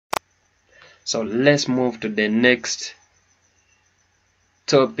So let's move to the next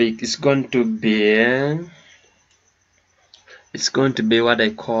topic. It's going to be what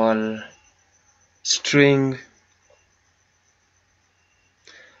I call string.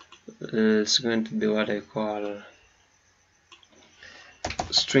 It's going to be what I call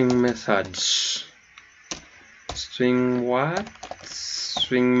string methods. String what?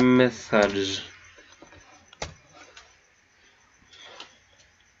 String methods.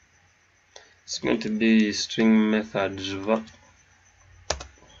 It's going to be string methods.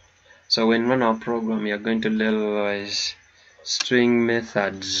 So when run our program, we are going to utilize string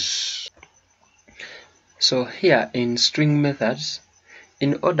methods. So here in string methods,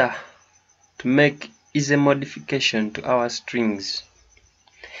 in order to make easy modification to our strings,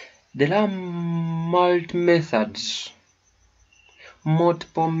 there are multiple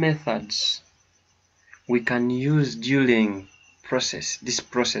methods we can use during this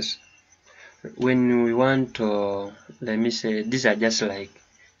process when we want to, let me say, these are just like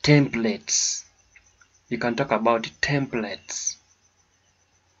templates. You can talk about templates.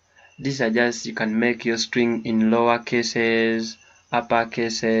 These are just, you can make your string in lower cases, upper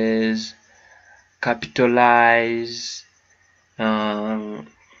cases, capitalize. You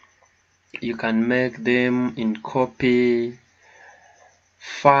can make them in copy,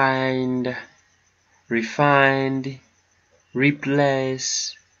 find, refined,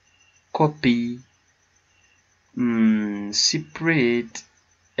 replace, copy, separate.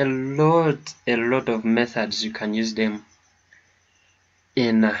 A lot of methods you can use them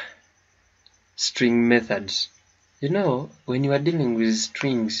in string methods. You know, when you are dealing with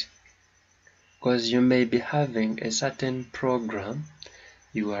strings, because you may be having a certain program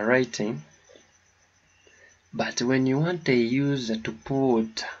you are writing, but when you want a user to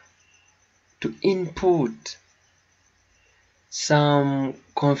input some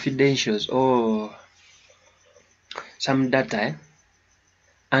confidentials or some data,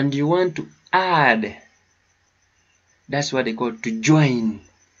 and you want to add, that's what they call to join.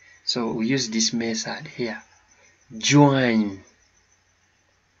 So we use this method here, join.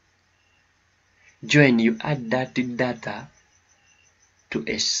 You add that data to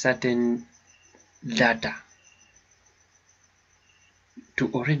a certain data,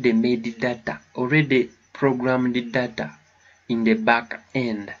 to already made data, already programmed data in the back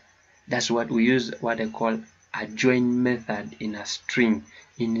end. That's what we use, what I call a join method in a string.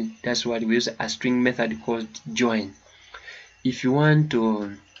 That's what we use, a string method called join. If you want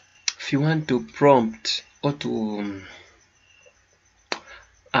to prompt or to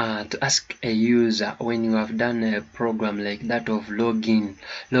ask a user, when you have done a program like that of logging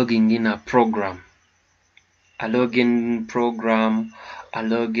in a program,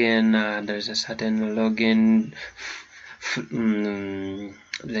 there's a certain login,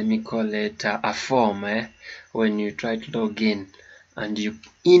 let me call it a form, when you try to log in and you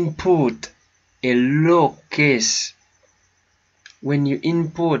input a lowercase. When you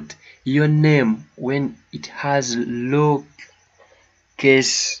input your name, when it has low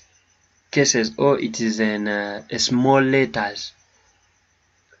cases or it is in a small letters,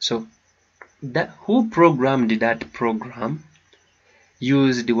 so that who programmed that program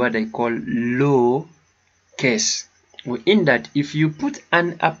used what I call low case. In that, if you put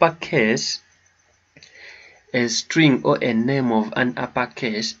an uppercase, a string or a name of an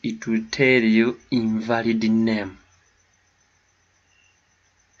uppercase, it will tell you invalid name.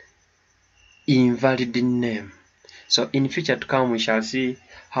 So in future to come, we shall see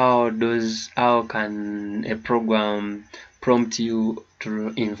how can a program prompt you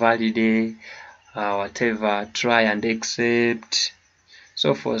to invalidate whatever, try and accept,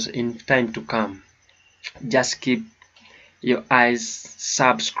 so forth in time to come. Just keep your eyes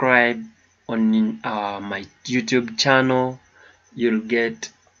subscribe on my YouTube channel. You'll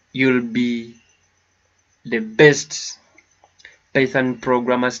be the best Python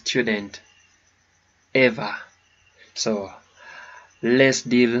programmer student ever. So let's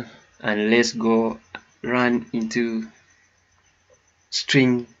deal and let's go run into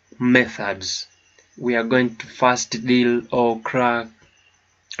string methods. We are going to first deal or crack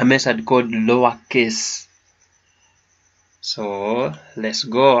a method called lowercase. So let's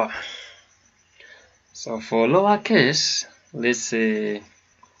go. So for lowercase, let's say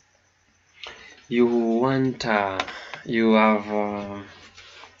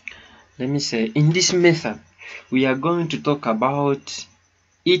let me say, in this method we are going to talk about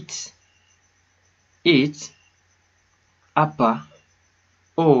it upper,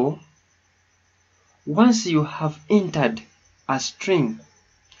 or once you have entered a string,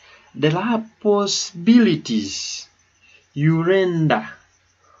 there are possibilities you render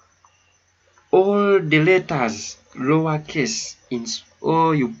all the letters lowercase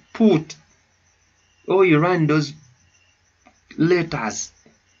or you run those letters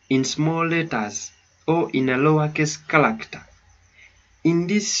in small letters or in a lowercase character. In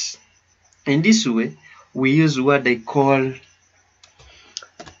this way, we use what they call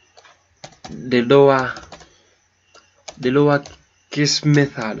the lowercase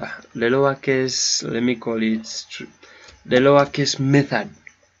method. The lowercase, let me call it the lowercase method.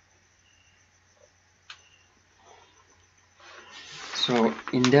 So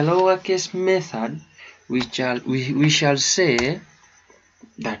in the lowercase method, we shall say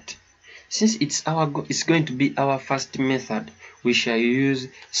that since it's going to be our first method, we shall use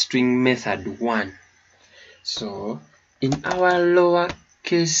string method 1. So in our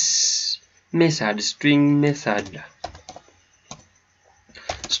lowercase method, string method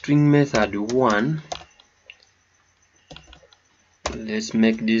 1, let's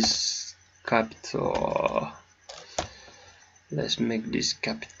make this capital.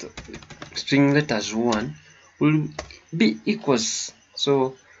 String letters 1 will be equals.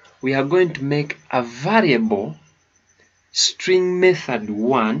 So we are going to make a variable. String method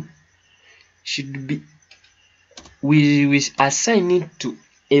 1 should be, we assign it to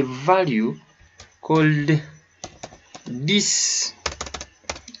a value called this.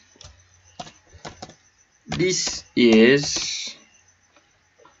 This is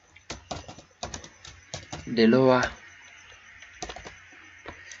the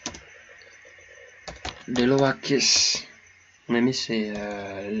lowercase. Let me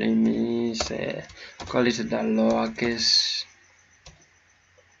say call it the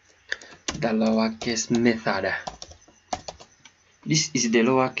lowercase method. This is the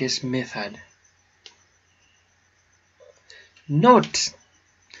lowercase method. Note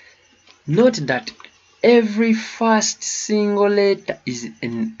that every first single letter is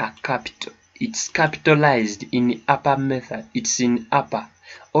in a capital. It's capitalized in upper method. It's in upper,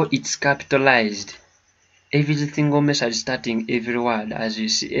 or it's capitalized. Every single message starting every word, as you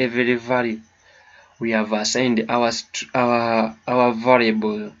see, every value we have assigned our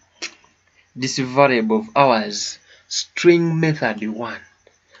variable. This variable of ours, string method 1.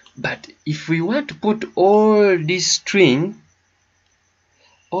 But if we want to put all this string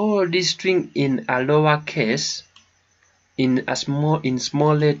in a lowercase, in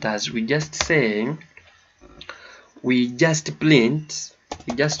small letters, we just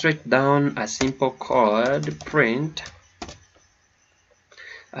write down a simple code print.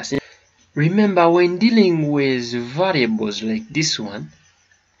 Remember, when dealing with variables like this one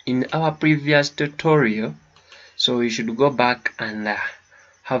in our previous tutorial, so you should go back and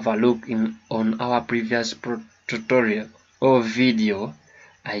have a look on our previous tutorial or video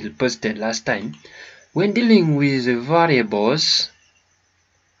I posted last time. When dealing with variables,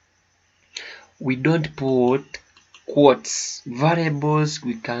 we don't put quotes. Variables,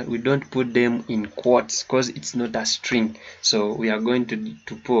 we don't put them in quotes because it's not a string. So we are going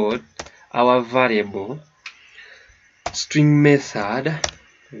to put our variable string method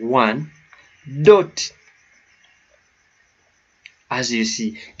 1 dot. As you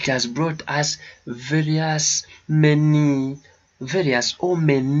see, it has brought us many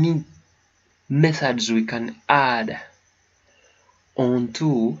methods we can add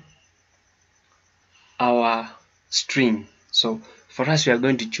onto our string. So for us, we are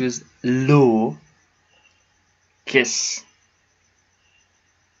going to choose low case.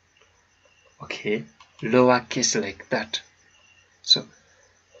 Okay, lowercase like that. So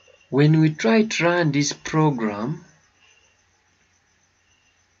when we try to run this program,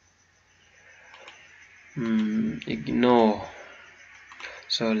 ignore.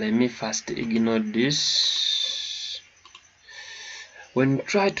 So let me first ignore this. When we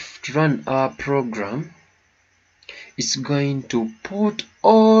try to run our program, it's going to put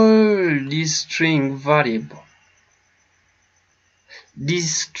all this string variable,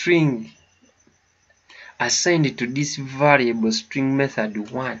 this string assigned to this variable string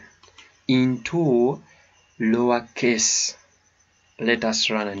method 1 into lowercase. Let us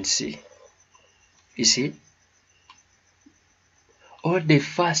run and see. You see, all the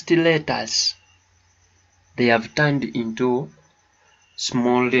first letters, they have turned into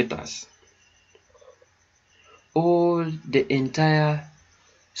small letters. All the entire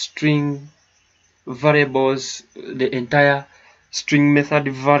string variables, the entire string method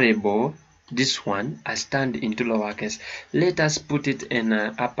variable, this one has turned into lowercase. Let us put it in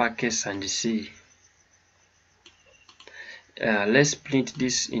uppercase and see. Let's print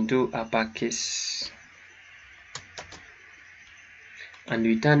this into uppercase, and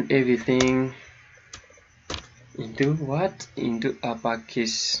we turn everything into what? Into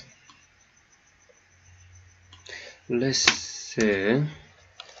uppercase. let's say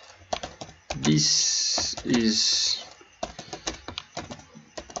this is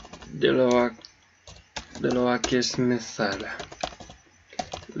the lowercase method.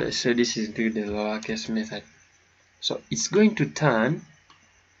 Let's say this is the lowercase method. So it's going to turn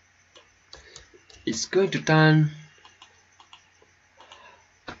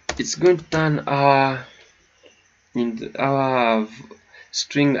our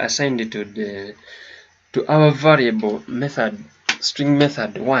string assigned to our variable method, string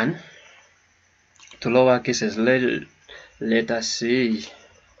method 1, to lowercase. Let us see.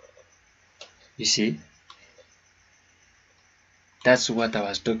 You see, that's what I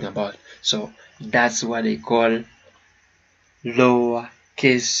was talking about. So that's what they call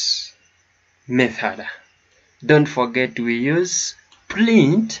lowercase method. Don't forget, we use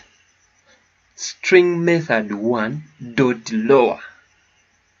print string method 1 dot lower.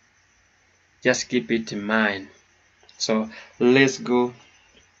 Just keep it in mind. So let's go.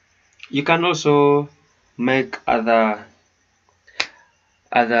 You can also make other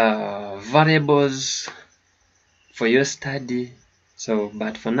variables for your study. So,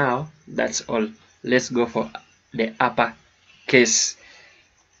 but for now, that's all. Let's go for the uppercase.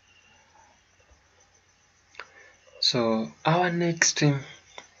 So our next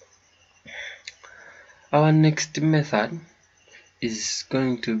method is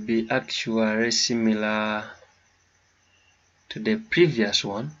going to be actually similar to the previous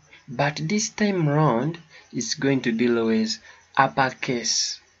one, but this time round it's going to deal with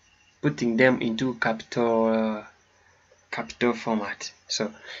uppercase, putting them into capital format.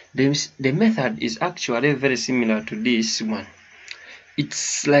 So the method is actually very similar to this one.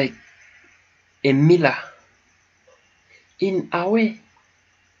 It's like a mirror in a way,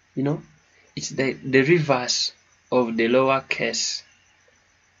 you know. It's the reverse of the lowercase,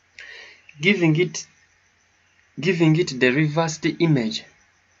 giving it the reversed image.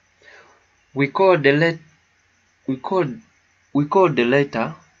 We call the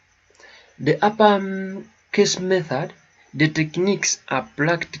letter the uppercase method. The techniques are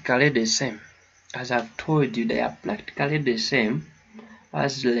practically the same. As I've told you, they are practically the same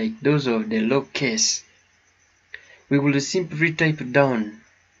as like those of the lowercase. We will simply type down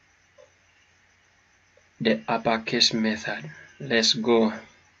the uppercase method. Let's go.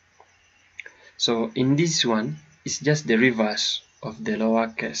 So in this one, it's just the reverse of the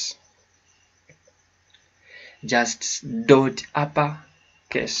lowercase. Just dot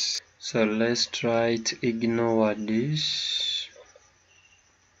uppercase. So let's try to ignore this.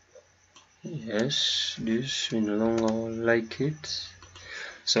 Yes, this we no longer like it.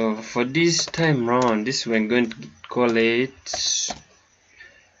 So for this time round, this we're going to call it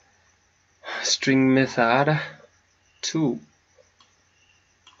string method 2.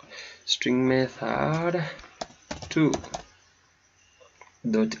 String method 2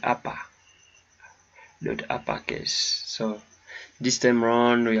 dot uppercase. So this time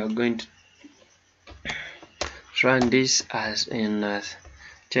around we are going to run this as in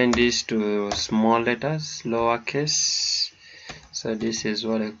change this to small letters, lowercase. So this is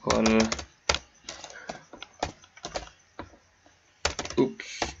what I call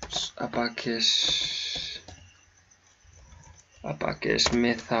uppercase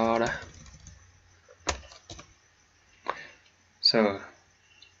method. So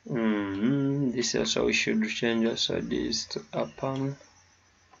this also we should change also this to upper.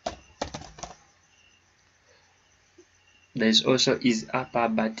 There's also is upper,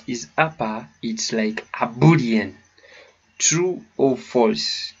 but is upper, it's like a boolean, true or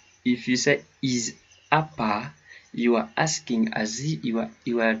false. If you say is upper, you are asking as if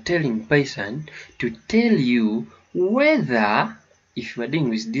you are telling Python to tell you whether, if you are dealing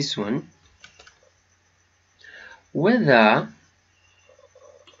with this one, whether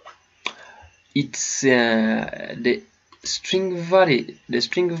it's the string value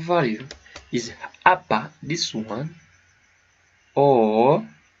is upper, this one, or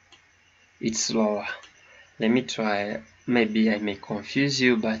it's lower. Let me try. Maybe I may confuse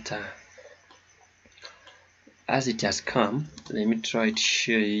you, but as it has come, let me try to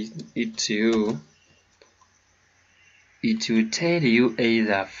show it to you. It will tell you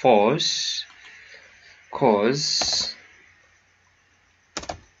either false, cause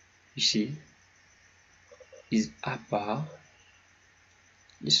you see is upper,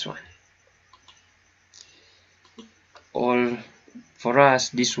 this one, or for us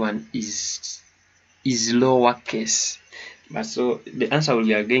this one is lowercase. But so the answer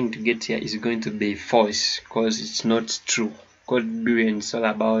we are going to get here is going to be false, because it's not true. Code boolean is all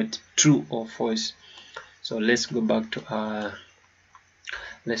about true or false. So let's go back to our,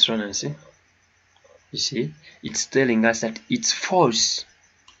 let's run and see. You see, it's telling us that it's false,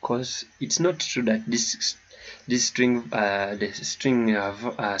 because it's not true that this string, the string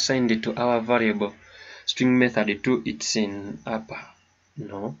assigned to our variable string method 2, it's in upper.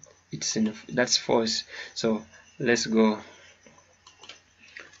 No, it's in, that's false. So let's go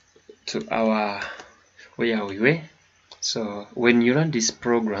to our where we were. So when you run this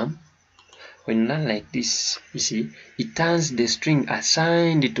program, when you run like this, you see, it turns the string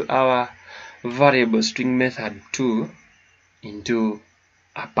assigned to our variable string method 2 into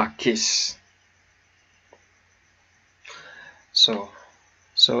uppercase. So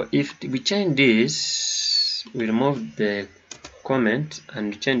if we change this, we remove the comment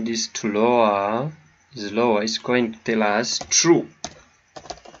and change this to lower, it's going to tell us true.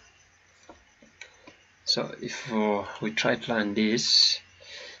 So if we try to run this,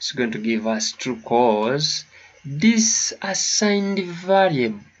 it's going to give us true, cause this assigned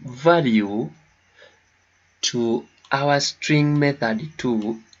value to our string method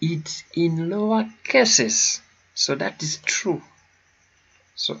 2, it's in lower cases. So that is true.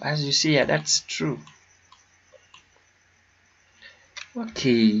 So as you see here, that's true.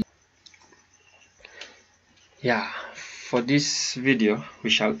 Okay. Yeah, for this video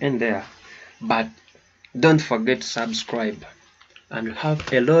we shall end there, but don't forget to subscribe, and we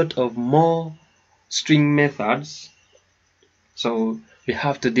have a lot of more string methods. So we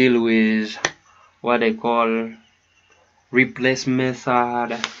have to deal with what I call replace method.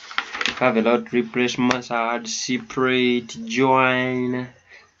 We have a lot: replace method, separate, join,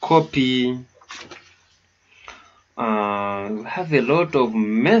 copy. We have a lot of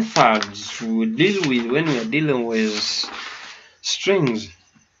methods we deal with when we are dealing with strings.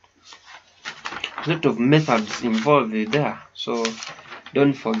 A lot of methods involved there, so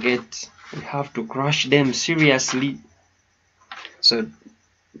don't forget, we have to crush them seriously. So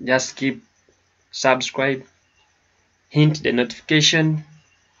just keep subscribe, hit the notification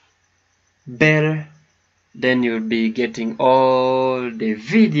bell, then you'll be getting all the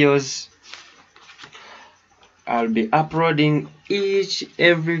videos. I'll be uploading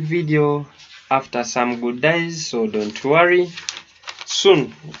every video after some good days, so don't worry,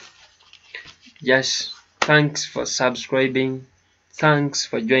 soon. Just thanks for subscribing, thanks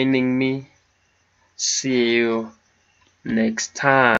for joining me. See you next time.